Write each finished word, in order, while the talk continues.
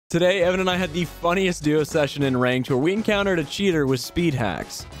Today, Evan and I had the funniest duo session in ranked where we encountered a cheater with speed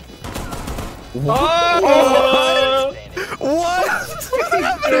hacks. Oh!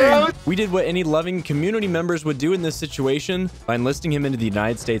 What? We did what any loving community members would do in this situation by enlisting him into the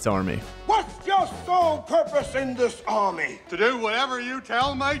United States Army. What's your sole purpose in this army? To do whatever you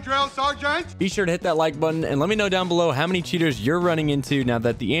tell me, drill sergeant. Be sure to hit that like button and let me know down below how many cheaters you're running into now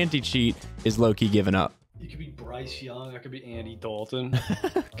that the anti-cheat is low-key given up. You could be Bryce Young. I could be Andy Dalton.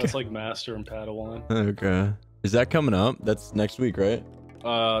 That's like Master and Padawan. Okay. Is that coming up? That's next week, right?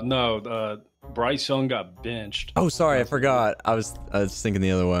 No. Bryce Young got benched. Oh, sorry, I forgot. I was thinking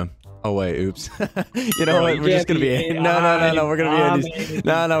the other way. Oh wait, oops. You know what? We're just gonna be Andy. No. We're gonna be Andy.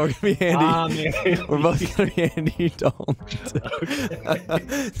 No, we're gonna be Andy. We're both gonna be Andy Dalton.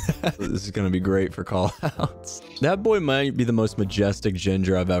 This is gonna be great for call outs. That boy might be the most majestic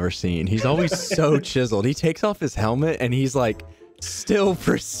ginger I've ever seen. He's always so chiseled. He takes off his helmet and he's like still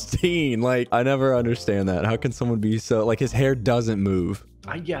pristine. Like, I never understand that. How can someone be so, like, his hair doesn't move?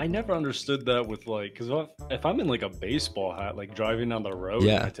 Yeah, I never understood that with, like, because if I'm in like a baseball hat, like driving down the road,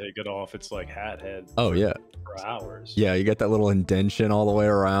 Yeah. and I take it off, it's like hat head. Oh yeah. For hours. Yeah, you get that little indention all the way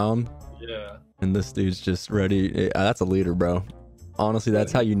around. Yeah. And this dude's just ready. That's a leader, bro. Honestly,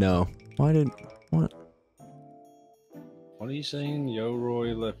 that's how you know. What? What are you saying?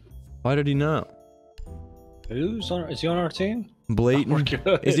 YoBoyRoy left. Why did he know? Is he on our team? Blatant.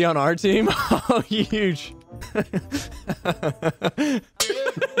 Oh, is he on our team? Oh, huge.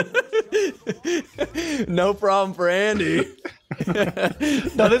 No problem for Andy.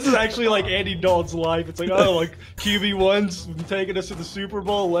 No, this is actually like Andy Dalton's life. It's like, oh, like QB1's taking us to the Super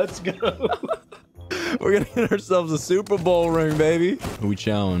Bowl. Let's go. We're gonna get ourselves a Super Bowl ring, baby. We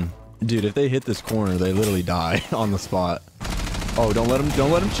chowing. Dude, if they hit this corner, they literally die on the spot. Oh, don't let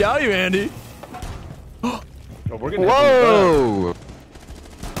him chow you, Andy. Oh, we're gonna Whoa!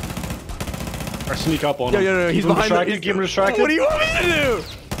 or sneak up on him. Yo, he's behind me. Keep him distracted. What do you want me to do?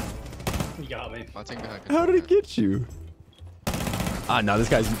 You got me. I'll take the hook. How did it get you? Ah, no, this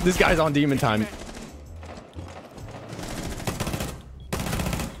guy's on demon time.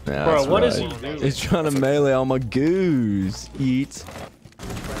 Yeah, Bro, that's what is right. he doing? He's trying to melee all my goose. Eat.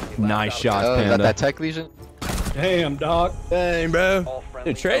 Nice shots, Panda. That tech lesion? Damn, dog. Dang, bro.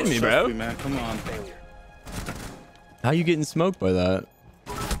 You're trading me, bro. Man, come on. How you getting smoked by that?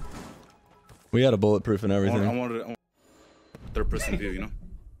 We had a bulletproof and everything. I wanted third-person view, you know?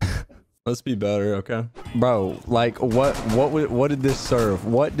 Let's be better, okay? Bro, like, what did this serve?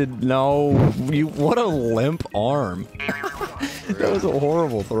 What a limp arm. That was a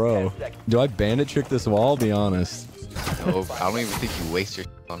horrible throw. Do I bandit trick this wall? Be honest. No, I don't even think you waste your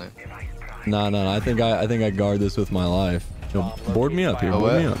on it. No. I think I guard this with my life. Yo, board me up here.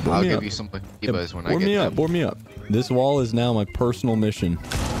 Board me up. I'll give you some Ebas when I get them. Board me up. This wall is now my personal mission.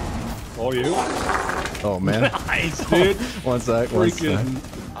 Oh, you? Oh man. Nice, dude. One sec.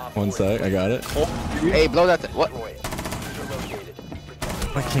 I got it. Hey, blow that. What?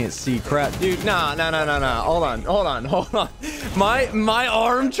 I can't see crap, dude. Nah. Hold on. My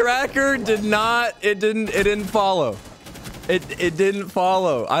arm tracker did not. It didn't follow. It didn't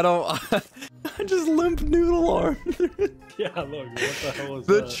follow. I just limp noodle arm. Yeah, look. What the hell is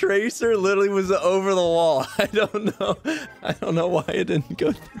The that? tracer literally was over the wall. I don't know why it didn't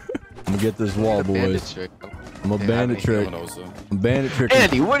go through. I'm gonna get this wall, boys. I'm a bandit trick. I'm bandit tricking.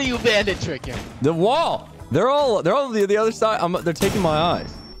 Andy, what are you bandit tricking? The wall. They're all the other side. They're taking my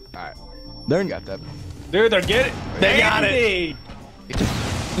eyes. All right, They're got that. Dude, they're getting. They got it.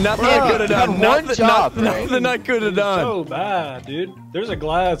 Nothing I could have done. Nothing I could have done. So bad, dude. There's a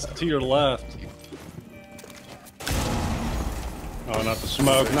glass to your left. Oh, not the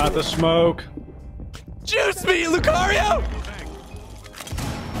smoke. Not the smoke. Juice me, Lucario.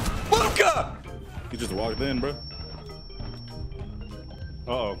 Luca. You just walked in, bro.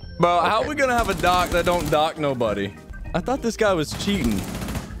 Uh-oh. Bro, how are we gonna have a doc that don't doc nobody? I thought this guy was cheating.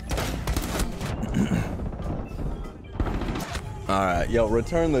 All right, yo,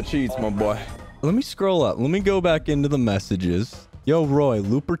 return the cheats, my boy. Let me scroll up. Let me go back into the messages. Yo, Roy,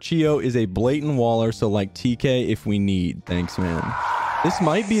 Lupercio is a blatant waller, so like TK if we need. Thanks, man. This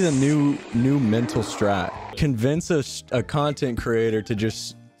might be the new mental strat. Convince a content creator to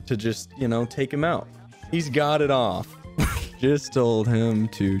just you know, take him out. He's got it off. Just told him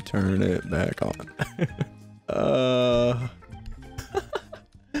to turn it back on.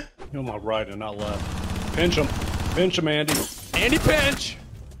 You're on my right and not left. Pinch him. Pinch him, Andy. Andy pinch.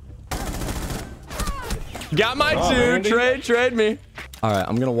 Got my two. Andy. Trade me. All right,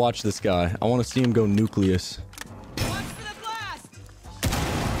 I'm gonna watch this guy. I want to see him go nucleus.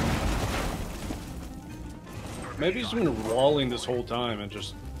 Maybe he's been walling this whole time and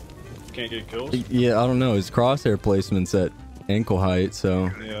just Can't get kills. Yeah, I don't know. His crosshair placement's at ankle height, so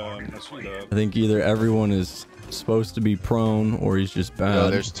Yeah, I see that. I think either everyone is supposed to be prone or he's just bad. No,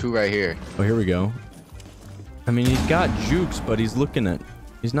 there's two right here. Oh, here we go. I mean, he's got jukes, but he's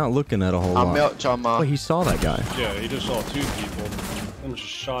not looking at a whole lot. Milch on my. Oh, he saw that guy. Yeah, he just saw two people. I'm just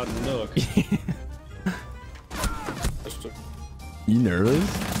shot in the nook. You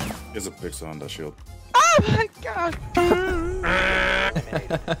nervous? Here's a pixel on that shield. Oh my god.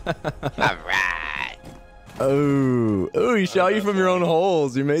 Alright. Oh, he shot you from your own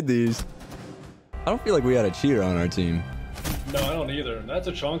holes. You made these. I don't feel like we had a cheater on our team. No, I don't either. That's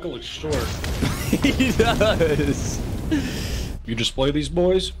a chonka looks short. He does. You just play these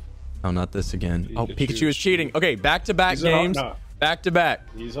boys? Oh, not this again. Pikachu Oh, Pikachu is cheating. Okay, back-to-back games. No. Back-to-back.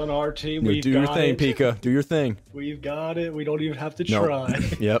 He's on our team. No, We've do your got thing, it. Pika. Do your thing. We've got it. We don't even have to No. try.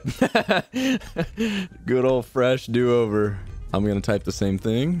 Yep. Good old fresh do-over. I'm gonna type the same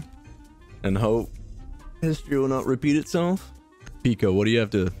thing and hope history will not repeat itself. Pika, what do you have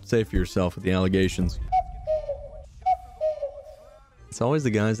to say for yourself with the allegations? It's always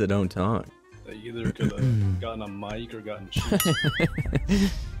the guys that don't talk. They either could have gotten a mic or gotten cheats.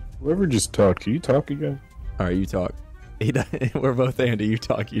 Whoever just talked, can you talk again? All right, you talk. We're both Andy. You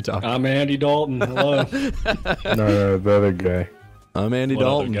talk. You talk. I'm Andy Dalton. Hello. No, the other guy. I'm Andy What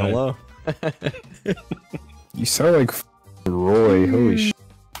Dalton. other guy? Hello. You sound like Roy. Holy shit.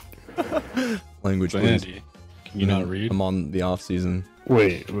 Language, please. Andy, can you not read? I'm on the off season.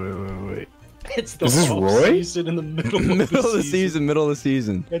 Wait. It's the Is this off Roy? season in the middle of Middle of the the season. Middle of the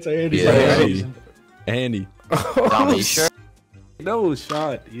season. It's Andy. Yeah, Andy. Andy. Tommy, you sure? No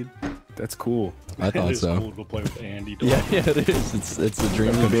shot. That's cool. I It thought is so. cool to play with Andy Dalton. Yeah, it is. It's a dream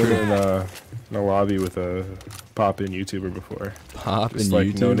I've come been true. in a lobby with a pop-in YouTuber before. Pop and Just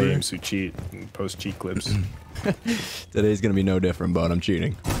like no YouTuber. names who cheat and post cheat clips. Today's gonna be no different, but I'm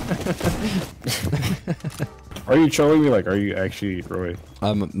cheating. Are you trolling me? Like, are you actually Roy?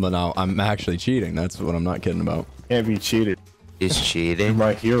 I'm actually cheating. That's what I'm not kidding about. Can't be cheated. He's You're cheating.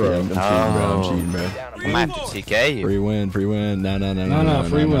 my hero. I'm cheating, bro. I'm cheating, bro. I might have to TK you. Free win, free win. No,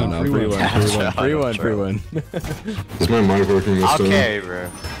 free win, free win. free win. Is my mic working this I'll time? carry, bro.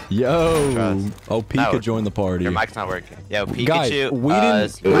 Yo. Trust. Oh, Pika No. joined the party. Your mic's not working. Yo, Pikachu. Guys, we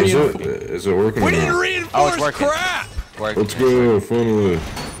didn't- is Is it working? We or didn't not? reinforce Oh, it's working. crap. working. Let's go, finally.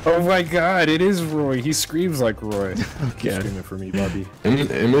 Oh my god, it is Roy. He screams like Roy. Okay. Screaming for me, Bobby.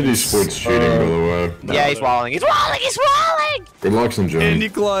 MIDI sports cheating, by the way. Yeah, he's walling. He's walling. He's walling. Relax and John. Andy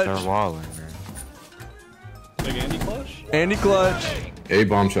Clutch. They're walling, man. Big Andy Clutch? Andy Clutch. A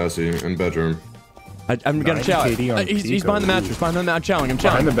bomb chassis in bedroom. I'm gonna chow. 90 KD on He's Pico. behind the mattress. Behind the mattress. I'm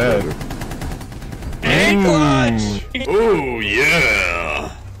Behind the chowing. bed. Andy Clutch. Oh,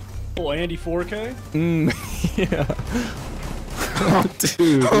 yeah. Oh, Andy 4K? Yeah. Oh,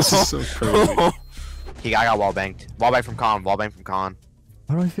 dude, this is so crazy. I got wall banged. Wall bang from Con. Wall bang from Con.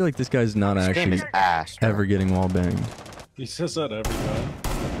 Why do I feel like this guy's not This game actually is ass. Bro. ever getting wall banged? He says that every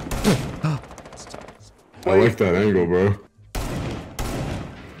time. I like that angle, bro.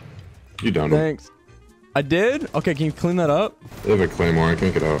 You downed him. Thanks. I did? Okay, can you clean that up? They have a claymore. I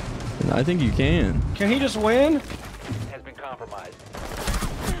can't get out. I think you can. Can he just win?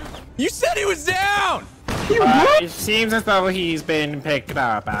 You said he was down! It seems as though he's been picked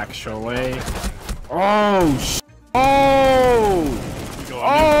up, actually. Oh,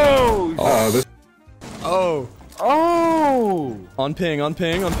 This Oh. oh! On ping, on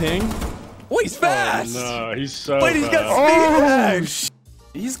ping, on ping. Oh, he's fast! No, he's so Wait, he's got bad. speed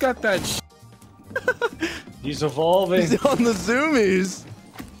back! He's got that He's evolving. He's on the zoomies!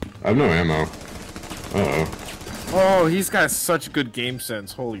 I have no ammo. Uh-oh. Oh, he's got such good game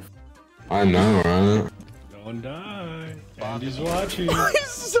sense. Holy I know, right? Don't die. Andy's watching. He's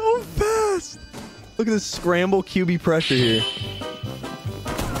so fast! Look at this scramble QB pressure here.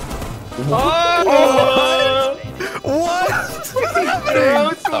 Oh! What?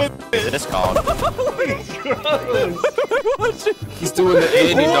 What's happening? Is this called? He's doing the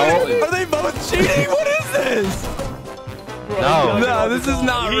Andy Dalton. Are they both cheating? What is this? No. No, this is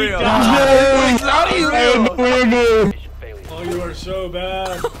not real. No, it's not real. Oh, you are so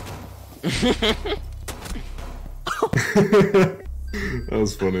bad. That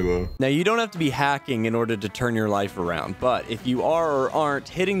was funny, though. Now, you don't have to be hacking in order to turn your life around, but if you are or aren't,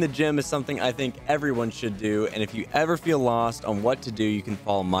 hitting the gym is something I think everyone should do, and if you ever feel lost on what to do, you can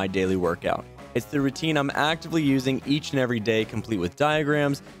follow my daily workout. It's the routine I'm actively using each and every day, complete with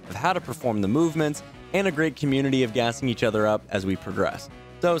diagrams of how to perform the movements and a great community of gassing each other up as we progress.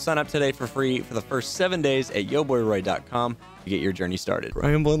 So sign up today for free for the first 7 days at YoBoyRoy.com to get your journey started.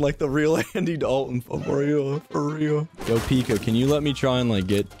 Rambling like the real Andy Dalton, for real, for real. Yo, Pico, can you let me try and like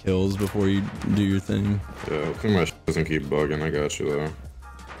get kills before you do your thing? Yeah, I think my shit doesn't keep bugging. I got you though.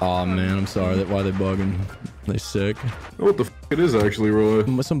 Oh man, I'm sorry. Why they bugging? They sick. Oh, what the f it is actually, Roy?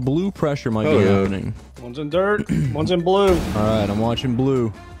 Some blue pressure might be happening. One's in dirt, one's in blue. All right, I'm watching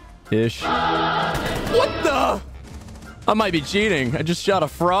blue. Ish. What the? I might be cheating. I just shot a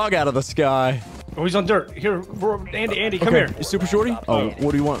frog out of the sky. Oh, he's on dirt. Here, Andy, come here. You super shorty? Oh,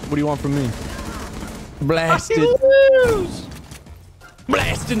 what do you want? What do you want from me? Blasted.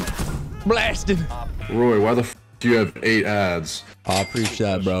 Blasting. Blasting. Roy, why the f do you have 8 ads? I appreciate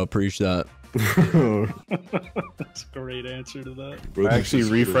that, bro. Appreciate that. That's a great answer to that. I actually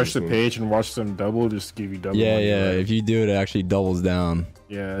refresh the page and watch them double just to give you double. Yeah, money, yeah. right? If you do it, it actually doubles down.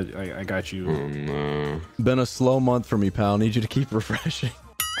 Yeah, I got you. Oh no. Been a slow month for me, pal. Need you to keep refreshing.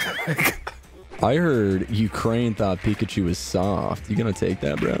 I heard Ukraine thought Pikachu was soft. You gonna take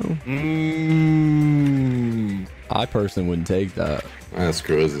that, bro? I personally wouldn't take that. That's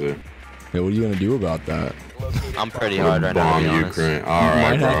crazy. Yeah, what are you gonna do about that? I'm pretty hard right now, to be Bomb honest. Ukraine. You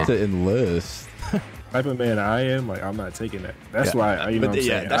Alright, might have bro. to enlist. Type of man I am, like I'm not taking that. That's why you know what I'm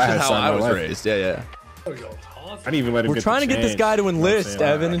saying. that's I had just how signed I my was life. raised. Yeah, yeah. I didn't even let him We're get trying to the get this chance, guy to you know what I'm enlist,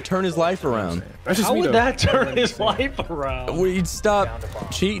 saying? Evan, and turn his life around. That's just How me, would though. that turn his life around? We'd stop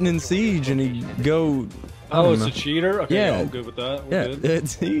cheating in Siege and he'd go. Oh, it's a cheater? Okay, Yeah. I'm good with that. We're Yeah, good.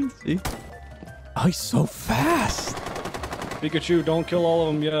 see? Oh, he's so fast. Pikachu, don't kill all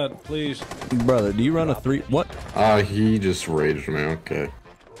of them yet, please. Brother, do you run a 3? What? He just raged me. Okay.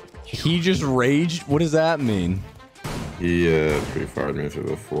 He just raged? What does that mean? He pre-fired me through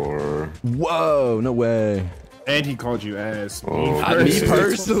the floor. Whoa, no way. And he called you ass. Oh, Me okay.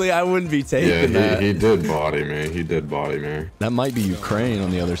 personally, I wouldn't be taking Yeah, that. he did body me. He did body me. That might be Ukraine on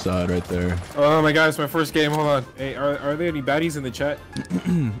the other side right there. Oh my god, it's my first game. Hold on. Hey, are there any baddies in the chat?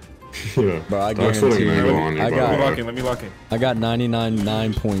 Yeah. Bro, I Talk sort of guarantee you. angle on you, I by got- the way. Let me lock in. I got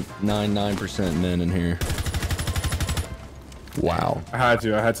 99.99% men in here. Wow. I had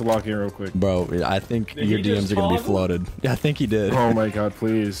to lock in real quick. Bro, I think Did your he just DMs are going to be toggle? flooded. Yeah, I think he did. Oh my god,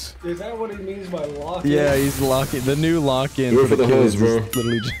 please. Is that what he means by locking? Yeah, he's locking. The new lock-in Do it for the hose, kids is bro.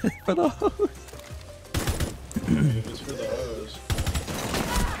 literally just for the hose. It's for the hose.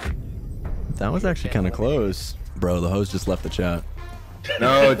 That was actually kind of close. Bro, the hose just left the chat.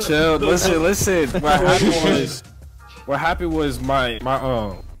 No, chill. Listen. What happened was my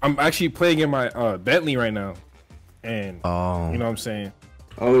I'm actually playing in my Bentley right now. And Oh. you know what I'm saying?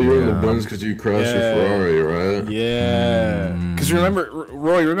 Oh, you're in the buns because you crashed your Ferrari, right? Yeah. Because remember,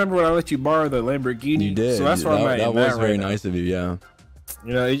 Roy, remember when I let you borrow the Lamborghini? You did. So that's why that I'm was at very right now. nice of you, yeah.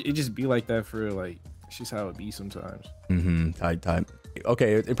 You know, it just be like that for like, it's just how it be sometimes. Type.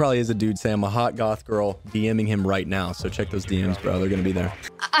 Okay, it probably is a dude saying I'm a hot goth girl DMing him right now. So check those DMs, bro. They're going to be there.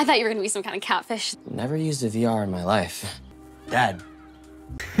 I thought you were gonna be some kind of catfish. Never used a VR in my life. Dad.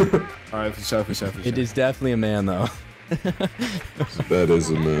 Alright, for sure. It is definitely a man, though. That is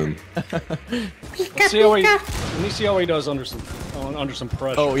a man. Let me see how he does under some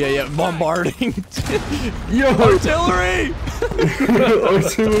pressure. Oh, yeah. Bombarding. Yo! Artillery!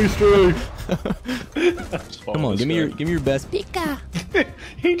 Artillery strike! Come on, give me your best. Pika!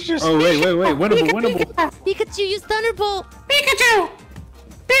 He just. Oh, wait. Winnable. Pikachu, use Thunderbolt!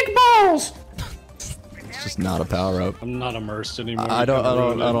 It's just not a power up. I'm not immersed anymore. I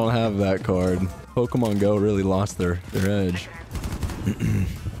don't have that card. Pokemon Go really lost their edge.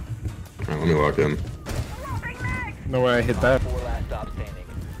 Alright, let me lock in. No way I hit that.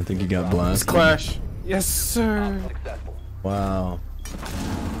 I think you got blasted. Clash. Yes, sir. Wow.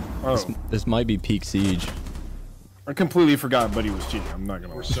 Oh, This might be peak siege. I completely forgot Buddy was cheating. I'm not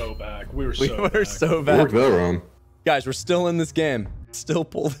gonna We're lie. so back. We were We so were back. so Work bad. that round. Guys, we're still in this game. Still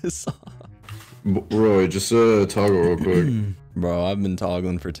pull this off. Roy, just toggle real quick. Bro, I've been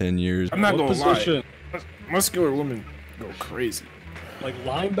toggling for 10 years. I'm not What gonna position? lie. Muscular women go crazy. Like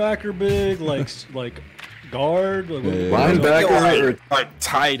linebacker big, like guard. Like, what- Linebacker or Like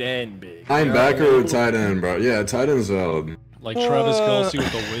tight end, big. linebacker or tight end, bro? Yeah, tight end's valid. Like Travis Kelce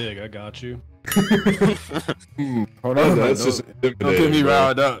with the wig. I got you. Hold on, That's don't- just don't get intimidating, me bro.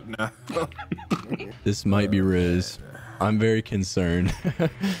 riled up now. This might be Riz. I'm very concerned.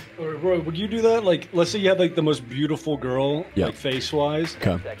 Roy, would you do that? Like, let's say you had like the most beautiful girl, Yeah. like face-wise,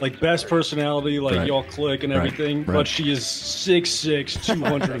 Okay. like best personality, like Right. y'all click and Right. everything, Right. but she is 6'6",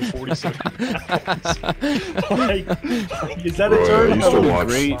 247 pounds. like, is that Roy, a turn? I used to Oh, watch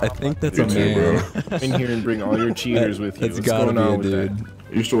Great. I think that's a YouTube, man. bro. In here and bring all your cheaters with you. That's What's gotta going be on a with dude. that?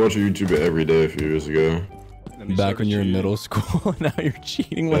 I used to watch YouTube every day a few years ago. Back when you're in middle school, now you're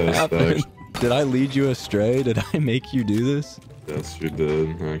cheating. What happened? Did I lead you astray? Did I make you do this? Yes, you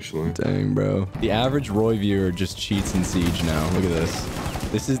did, actually. Dang, bro. The average Roy viewer just cheats in Siege now. Look at this.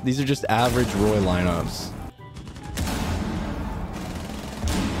 These are just average Roy lineups.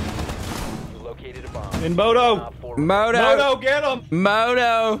 In Moto! Moto, get him!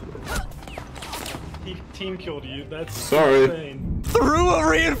 Moto! He team killed you. That's sorry. insane. Through a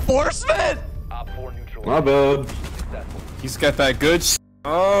reinforcement? My bad. He's got that good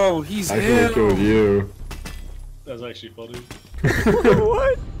Oh, he's I can kill you. That's actually funny.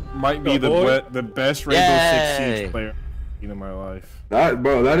 What? Might be the best Rainbow Six Siege player in my life.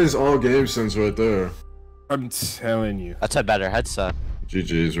 That is all game sense right there. I'm telling you. That's a better headset.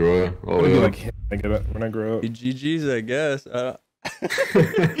 GG's, Roy. Oh, Yeah. yeah. Like I get it when I grow up. GG's, I guess.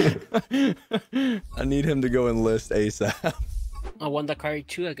 I need him to go enlist ASAP. I won the carry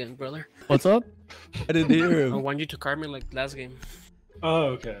 2 again, brother. What's up? I didn't hear him. I want you to card me like last game. Oh,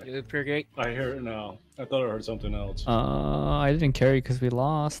 okay. You did pretty great. I hear it now. I thought I heard something else. I didn't carry because we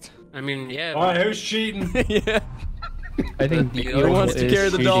lost. I mean, yeah. Alright, who's cheating? Yeah. I think Who wants to carry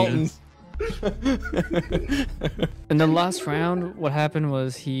the Daltons? In the last round, what happened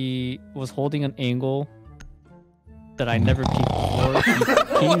was he was holding an angle that I never peeked before. He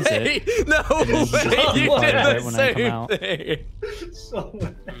pings it. No way! You did the when I come same out. thing!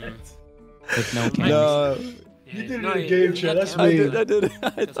 With no camera. No. You did it in a game chat, that's I me. did it.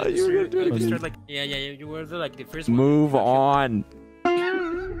 I thought you were gonna do it again. Like, yeah, you were like the first Move on.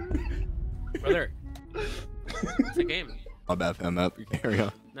 Brother. It's a game. My bad, fam. Carry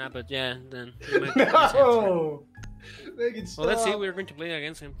on. Nah, but yeah, then. No! Make it stop. Well, let's see. We're going to play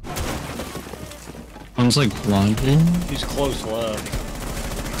against him. One's like blinding. He's close left.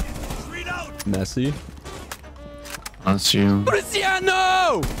 Messi. That's you.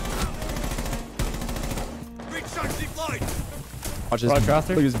 Cristiano! Watch this. Look at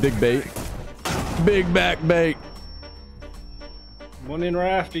his big bait. Big back bait. One in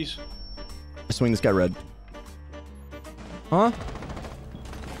rafties. Swing this guy red. Huh?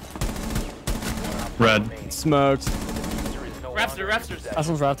 Red. Smoked. Raptors. That's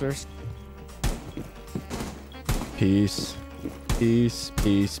one's Raptors. Peace. Peace.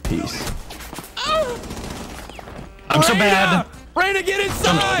 Peace. Peace. I'm so bad. Reyna, get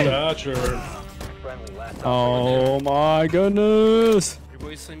inside! Thatcher. Oh my goodness. Your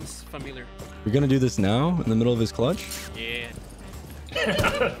voice seems familiar. We're gonna do this now in the middle of his clutch? Yeah.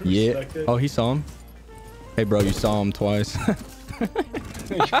 Yeah. Oh, he saw him. Hey, bro, you saw him twice.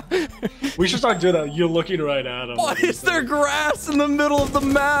 We should start doing that. You're looking right at him. Why is there grass in the middle of the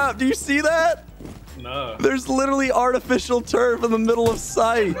map? Do you see that? No. There's literally artificial turf in the middle of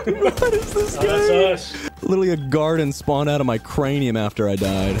sight. What is this guy? That's us. Literally a garden spawned out of my cranium after I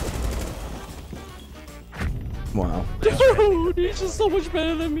died. Wow. Dude, he's just so much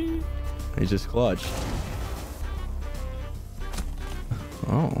better than me. He just clutched.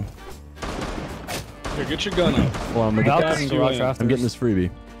 Oh. Here, get your gun up. Well, I'm getting this freebie.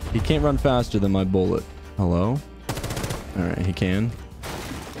 He can't run faster than my bullet. Hello? Alright, he can.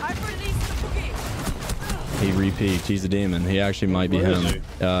 He re-peeked. He's a demon. He actually might be him.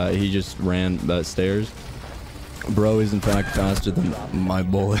 He just ran the stairs. Bro is in fact faster than my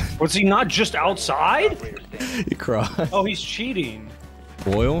bullet. Was he not just outside? He crossed. Oh, he's cheating.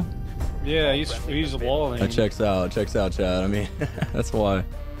 Oil? Yeah, he's walling. That checks out. Checks out, Chad. I mean, that's why.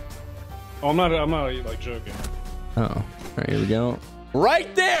 Oh, I'm not like joking. Oh. Alright, here we go.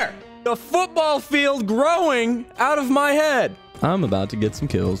 Right there! The football field growing out of my head. I'm about to get some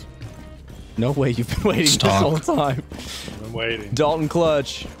kills. No way you've been waiting this whole time. I'm waiting. Dalton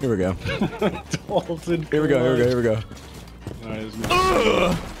clutch. Here we go. Dalton. Here we go. Here we go. Nice.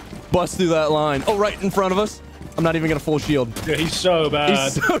 Bust through that line. Oh, right in front of us. I'm not even gonna full shield. Yeah, he's so bad.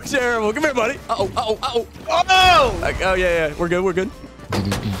 He's so terrible. Come here, buddy. Oh, yeah. We're good.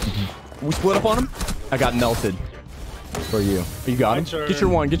 We split up on him. I got melted. For you. You got him. Turn. Get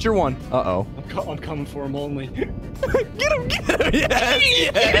your one. Uh-oh. I'm coming for him only. Get him.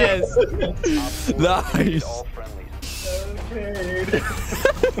 Yes. Nice. Okay.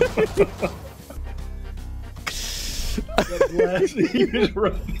 He was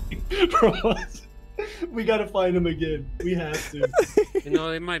running from us. We gotta find him again. We have to. You know,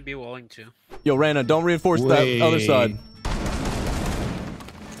 they might be willing to. Yo, Reyna, don't reinforce that other side.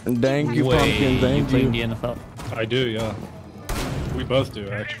 And thank you, Pumpkin. Thank you. The NFL. I do, yeah. We both do,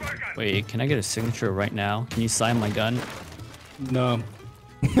 actually. Wait, can I get a signature right now? Can you sign my gun? No.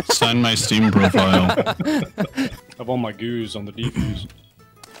 Sign my Steam profile. I have all my goos on the defuse.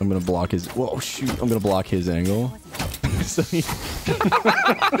 I'm gonna block his. Whoa, shoot! I'm gonna block his angle. So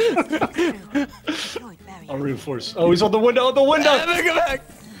I'll reinforce. Oh, he's on the window. On the window. Come back.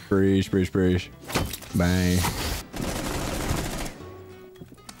 Breach. Bang.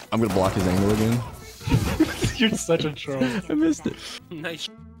 I'm gonna block his angle again. You're such a troll. I missed it. Nice.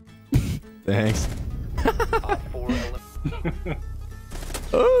 Thanks.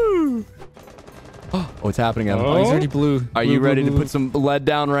 Ooh. Oh, what's happening, Evan? Oh, he's already blue. Are you ready to put some lead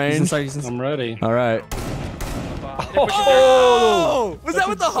down range? I'm ready. All right. Oh! Was that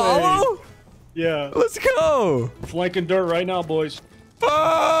with the hollow? Yeah. Let's go. Flanking dirt right now, boys.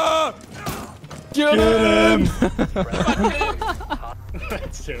 Ah! Get him!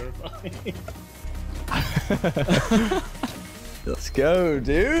 That's terrifying. Let's go,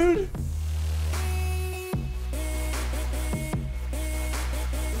 dude.